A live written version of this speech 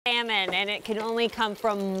salmon, and it can only come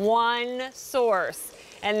from one source,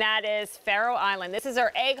 and that is Faroe Island. This is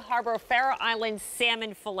our Egg Harbor Faroe Island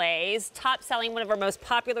salmon fillets, top selling, one of our most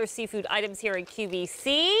popular seafood items here at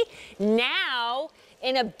QVC. Now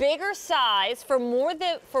in a bigger size for more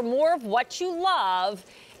of what you love,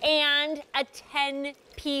 and a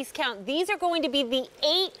 10-piece count. These are going to be the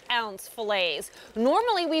 8-ounce fillets.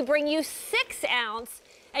 Normally we bring you 6-ounce,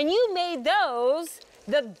 and you made those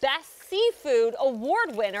the best seafood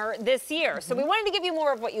award winner this year. So we wanted to give you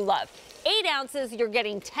more of what you love. 8 ounces, you're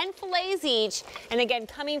getting 10 fillets each, and again,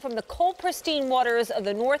 coming from the cold, pristine waters of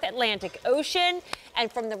the North Atlantic Ocean,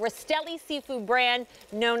 and from the Rastelli seafood brand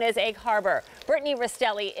known as Egg Harbor. Brittany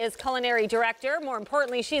Rastelli is culinary director. More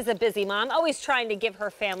importantly, she's a busy mom, always trying to give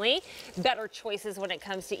her family better choices when it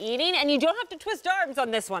comes to eating. And you don't have to twist arms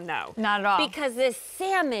on this one, though. Not at all. Because this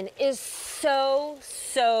salmon is so,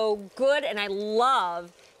 so good, and I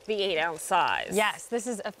love the 8-ounce size. Yes, this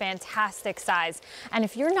is a fantastic size. And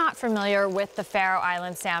if you're not familiar with the Faroe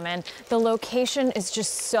Island salmon, the location is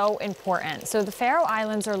just so important. So the Faroe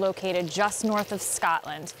Islands are located just north of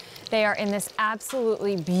Scotland. They are in this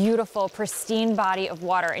absolutely beautiful, pristine body of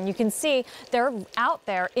water. And you can see they're out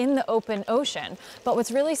there in the open ocean. But what's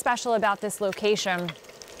really special about this location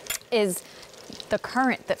is the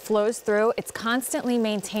current that flows through. It's constantly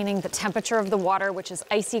maintaining the temperature of the water, which is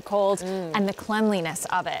icy cold, and the cleanliness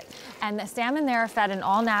of it. And the salmon there are fed an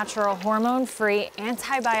all-natural, hormone-free,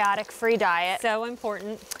 antibiotic-free diet. So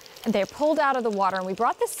important. They're pulled out of the water, and we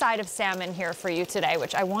brought this side of salmon here for you today,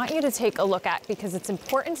 which I want you to take a look at because it's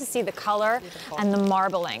important to see the color and the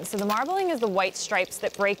marbling. So the marbling is the white stripes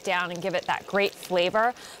that break down and give it that great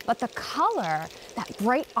flavor. But the color, that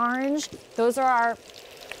bright orange, those are our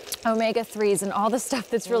omega-3s and all the stuff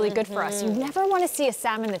that's really good for us. You never want to see a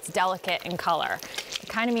salmon that's delicate in color. It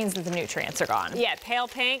kind of means that the nutrients are gone. Yeah, pale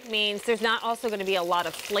pink means there's not also going to be a lot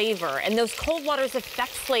of flavor, and those cold waters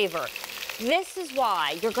affect flavor. This is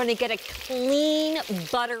why you're going to get a clean,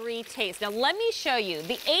 buttery taste. Now let me show you.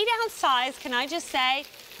 The 8-ounce size, can I just say,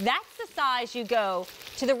 that's the size you go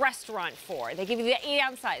to the restaurant for. They give you the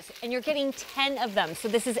 8-ounce size, and you're getting 10 of them. So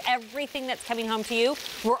this is everything that's coming home to you.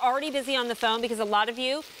 We're already busy on the phone because a lot of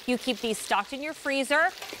you keep these stocked in your freezer,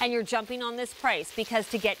 and you're jumping on this price because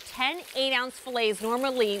to get 10 8-ounce fillets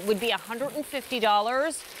normally would be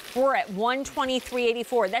 $150. We're at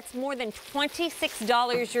 $123.84. That's more than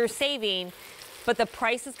 $26 you're saving. But the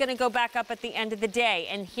price is going to go back up at the end of the day.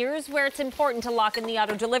 And here's where it's important to lock in the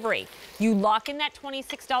auto delivery. You lock in that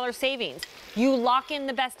 $26 savings. You lock in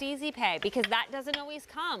the best easy pay because that doesn't always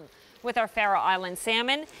come with our Faroe Island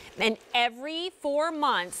salmon. And every 4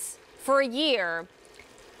 months for a year,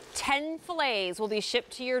 10 fillets will be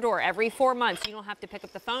shipped to your door every 4 months. You don't have to pick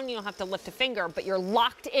up the phone. You don't have to lift a finger, but you're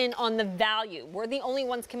locked in on the value. We're the only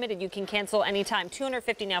ones committed. You can cancel anytime.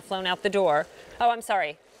 250 now flown out the door. Oh, I'm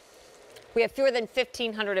sorry. We have fewer than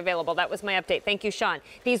 1,500 available. That was my update. Thank you, Sean.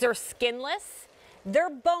 These are skinless, they're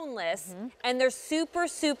boneless, and they're super,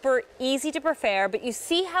 super easy to prepare, but you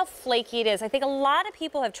see how flaky it is. I think a lot of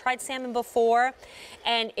people have tried salmon before,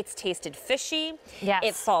 and it's tasted fishy. Yes.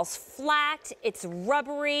 It falls flat. It's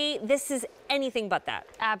rubbery. This is anything but that.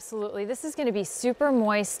 Absolutely. This is going to be super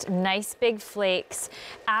moist, nice big flakes,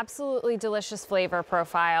 absolutely delicious flavor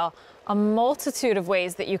profile. A multitude of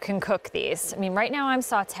ways that you can cook these. I mean, right now I'm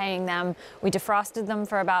sauteing them. We defrosted them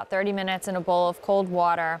for about 30 minutes in a bowl of cold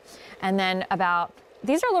water. And then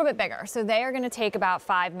these are a little bit bigger, so they are going to take about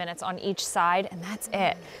 5 minutes on each side, and that's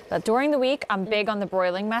it. But during the week, I'm big on the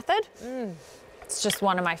broiling method. It's just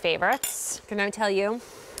one of my favorites. Can I tell you,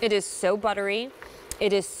 it is so buttery.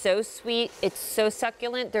 It is so sweet. It's so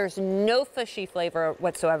succulent. There's no fishy flavor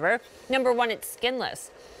whatsoever. Number one, it's skinless.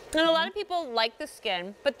 And a lot of people like the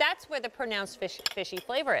skin, but that's where the pronounced fishy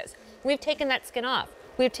flavor is. We've taken that skin off.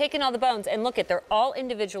 We've taken all the bones, and look they're all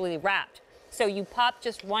individually wrapped. So you pop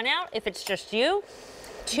just 1 out if it's just you,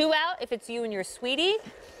 2 out if it's you and your sweetie.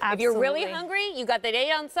 Absolutely. If you're really hungry, you got that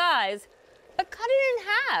 8-ounce size, but cut it in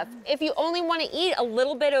half if you only want to eat a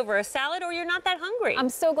little bit over a salad or you're not that hungry. I'm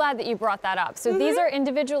so glad that you brought that up. So these are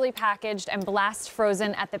individually packaged and blast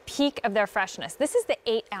frozen at the peak of their freshness. This is the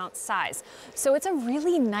 8-ounce size. So it's a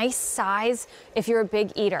really nice size if you're a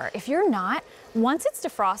big eater. If you're not, once it's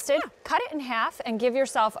defrosted, cut it in half and give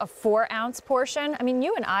yourself a 4-ounce portion. I mean,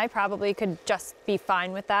 you and I probably could just be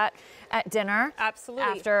fine with that at dinner.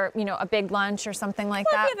 Absolutely. After, a big lunch or something like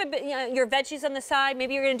that. If you have a bit, your veggies on the side,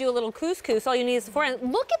 maybe you're going to do a little couscous. All you need is the 4 ounce.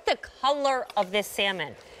 Look at the color of this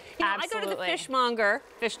salmon. I go to the fishmonger,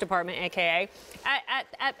 fish department, AKA,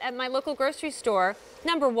 at my local grocery store.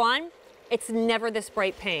 Number one, it's never this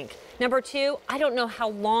bright pink. Number two, I don't know how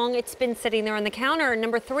long it's been sitting there on the counter. And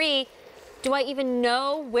number three, Do I even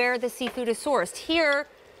know where the seafood is sourced? Here,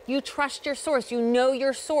 you trust your source. You know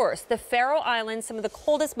your source. The Faroe Islands, some of the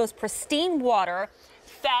coldest, most pristine water,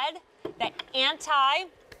 fed that antibiotic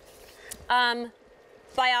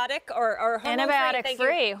or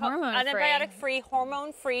antibiotic-free, hormone-free. Antibiotic-free,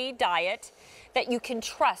 hormone-free diet that you can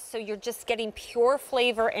trust, so you're just getting pure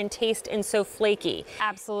flavor and taste and so flaky.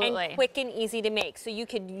 Absolutely. And quick and easy to make. So you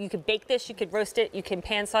could bake this, you could roast it, you can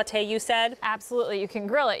pan saute, you said? Absolutely. You can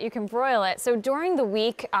grill it, you can broil it. So during the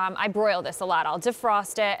week, I broil this a lot. I'll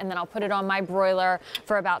defrost it and then I'll put it on my broiler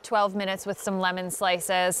for about 12 minutes with some lemon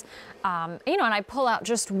slices. You know, and I pull out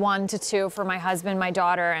just 1 to 2 for my husband, my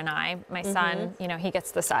daughter, and I. My son, you know, he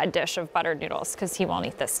gets the side dish of buttered noodles because he won't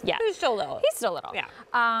eat this yet. He's still little. He's still little.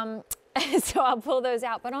 Yeah. So I'll pull those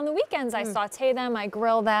out. But on the weekends, I saute them, I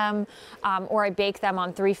grill them, or I bake them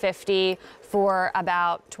on 350 for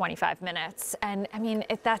about 25 minutes. And I mean,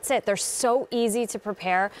 that's it. They're so easy to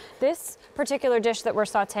prepare. This particular dish that we're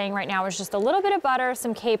sauteing right now is just a little bit of butter,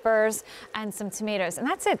 some capers, and some tomatoes. And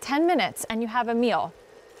that's it, 10 minutes, and you have a meal.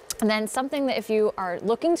 And then something that if you are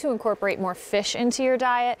looking to incorporate more fish into your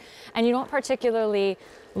diet and you don't particularly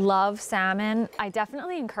love salmon, I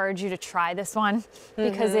definitely encourage you to try this one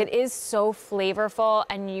because it is so flavorful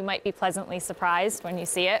and you might be pleasantly surprised when you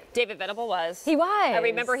see it. David Venable was. He was. I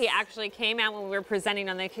remember he actually came out when we were presenting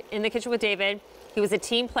in the kitchen with David. He was a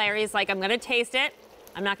team player. He's like, I'm going to taste it.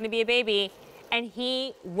 I'm not going to be a baby. And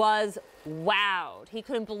he was wowed. He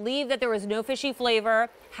couldn't believe that there was no fishy flavor,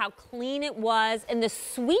 how clean it was, and the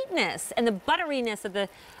sweetness and the butteriness of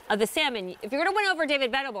the salmon. If you're going to win over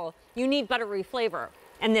David Venable, you need buttery flavor,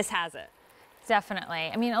 and this has it.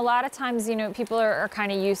 Definitely. I mean, a lot of times, you know, people are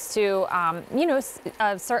kind of used to, you know,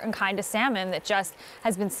 a certain kind of salmon that just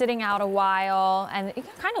has been sitting out a while and it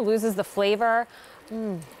kind of loses the flavor.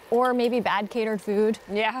 Or maybe bad catered food.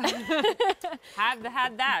 Yeah. Had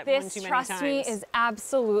that this, one too many trust times. me, is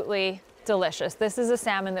absolutely delicious. This is a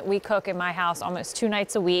salmon that we cook in my house almost 2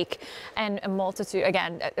 nights a week, and a multitude,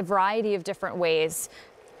 again, a variety of different ways,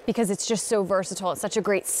 because it's just so versatile. It's such a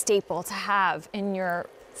great staple to have in your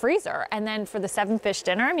freezer. And then for the 7-fish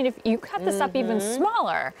dinner, I mean, if you cut this up even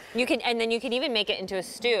smaller, you can, and then you can even make it into a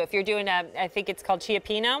stew. If you're doing I think it's called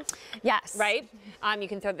chiapino. Yes. Right? You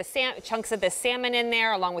can throw the chunks of the salmon in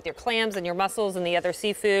there along with your clams and your mussels and the other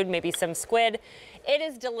seafood, maybe some squid. It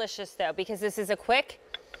is delicious though, because this is a quick,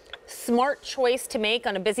 smart choice to make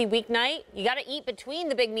on a busy weeknight. You got to eat between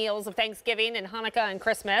the big meals of Thanksgiving and Hanukkah and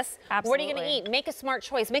Christmas. Absolutely. What are you going to eat? Make a smart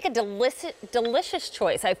choice. Make a delicious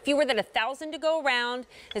choice. I have fewer than 1,000 to go around.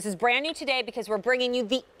 This is brand new today because we're bringing you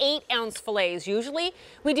the 8-ounce fillets. Usually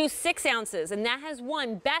we do 6 ounces, and that has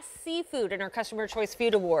won Best Seafood in our Customer Choice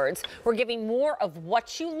Food Awards. We're giving more of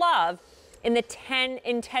what you love in the 10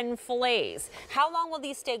 in 10 fillets. How long will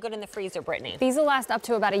these stay good in the freezer, Brittany? These will last up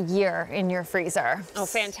to about a year in your freezer. Oh,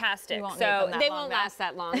 fantastic. You won't so need them that they long, won't though. last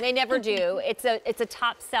that long. They never do. It's a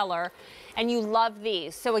top seller, and you love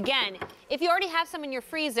these. So again, if you already have some in your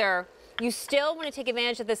freezer, you still want to take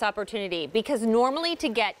advantage of this opportunity, because normally to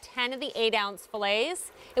get 10 of the 8-ounce fillets,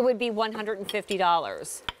 it would be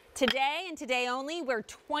 $150. Today and today only, we're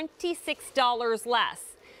 $26 less.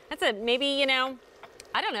 That's maybe, you know,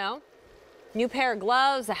 I don't know, new pair of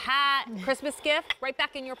gloves, a hat, Christmas gift, right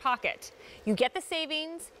back in your pocket. You get the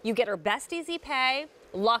savings, you get our best easy pay,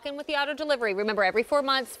 lock in with the auto delivery. Remember, every 4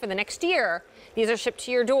 months for the next year, these are shipped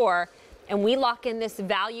to your door, and we lock in this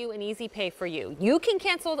value and easy pay for you. You can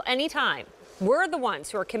cancel anytime. We're the ones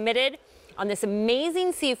who are committed on this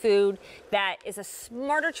amazing seafood that is a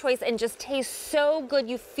smarter choice and just tastes so good.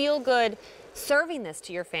 You feel good serving this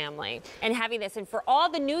to your family and having this. And for all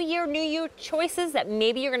the new year choices that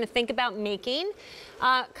maybe you're going to think about making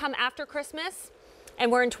come after Christmas,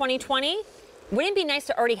 and we're in 2020, wouldn't it be nice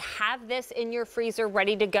to already have this in your freezer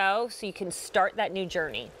ready to go so you can start that new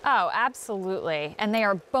journey? Oh, absolutely. And they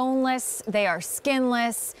are boneless, they are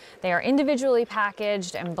skinless, they are individually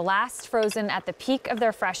packaged and blast frozen at the peak of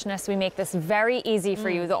their freshness. We make this very easy for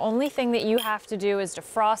you. The only thing that you have to do is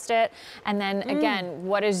defrost it. And then again,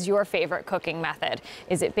 what is your favorite cooking method?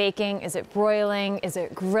 Is it baking? Is it broiling? Is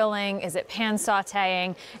it grilling? Is it pan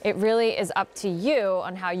sauteing? It really is up to you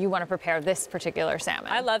on how you want to prepare this particular salmon.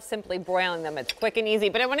 I love simply broiling them. It's quick and easy,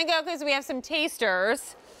 but I want to go because we have some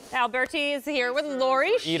tasters. Alberti is here with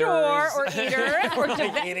Lori Shore, or eaters, or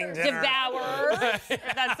devourers, if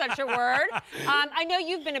that's such a word. I know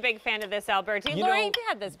you've been a big fan of this, Alberti. Lori, you've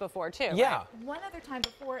had this before too. Yeah. Right? One other time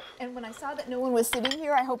before, and when I saw that no one was sitting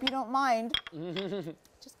here, I hope you don't mind.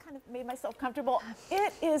 Just kind of made myself comfortable.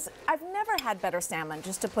 It is, I've never had better salmon,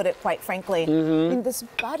 just to put it quite frankly. I mean, this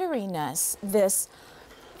butteriness, this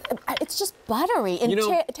it's just buttery in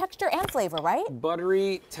texture and flavor, right?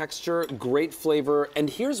 Buttery, texture, great flavor. And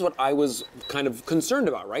here's what I was kind of concerned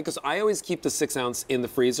about, right? Because I always keep the 6-ounce in the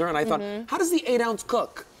freezer, and I thought, how does the 8-ounce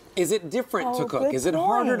cook? Is it different to cook? Is it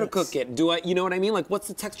harder to cook it? You know what I mean? Like, what's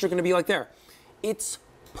the texture going to be like there? It's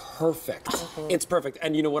perfect. It's perfect.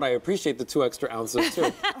 And you know what? I appreciate the 2 extra ounces, too.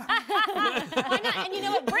 Why not? And you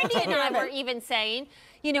know what? Brittany and I were even saying,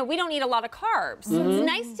 you know, we don't eat a lot of carbs. So it's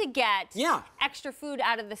nice to get extra food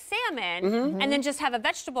out of the salmon and then just have a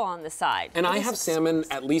vegetable on the side. And I have salmon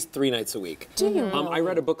at least 3 nights a week. Do you? I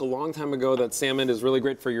read a book a long time ago that salmon is really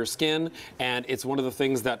great for your skin, and it's one of the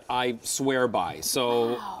things that I swear by.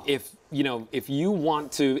 So if you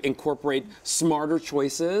want to incorporate smarter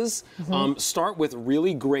choices, start with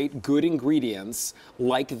really great, good ingredients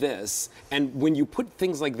like this. And when you put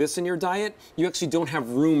things like this in your diet, you actually don't have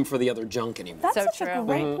room for the other junk anymore. That's So such a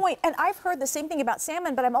great point. And I've heard the same thing about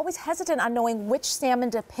salmon, but I'm always hesitant on knowing which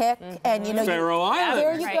salmon to pick. And you know, Faroe Islands.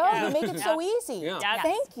 there you go. You make it so easy. Yeah.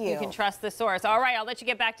 Thank you. You can trust the source. All right, I'll let you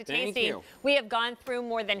get back to tasting. Thank you. We have gone through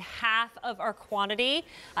more than half of our quantity.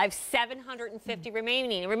 I have 750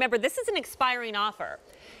 remaining. Remember, this is an expiring offer.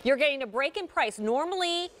 You're getting a break in price.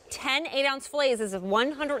 Normally, 10 8-ounce fillets is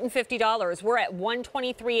 $150. We're at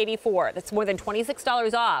 $123.84. That's more than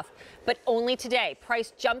 $26 off. But only today.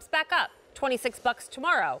 Price jumps back up. $26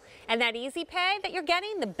 tomorrow. And that easy pay that you're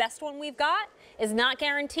getting, the best one we've got, is not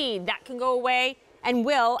guaranteed. That can go away and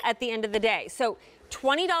will at the end of the day. So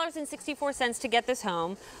 $20.64 to get this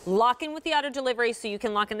home. Lock in with the auto delivery so you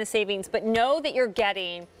can lock in the savings. But know that you're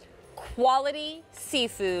getting quality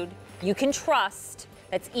seafood you can trust,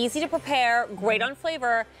 that's easy to prepare, great on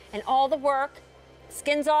flavor, and all the work,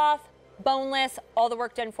 skins off, boneless, all the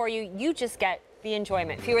work done for you. You just get the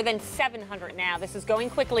enjoyment. Fewer than 700 now. This is going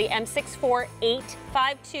quickly.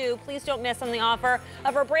 M64852. Please don't miss on the offer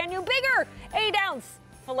of our brand new bigger 8-ounce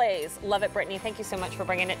fillets. Love it, Brittany. Thank you so much for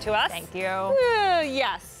bringing it to us. Thank you.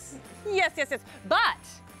 Yes. Yes, yes, yes. But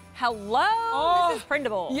hello, Mrs.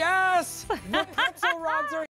 Prindable. Yes! The pretzel rods are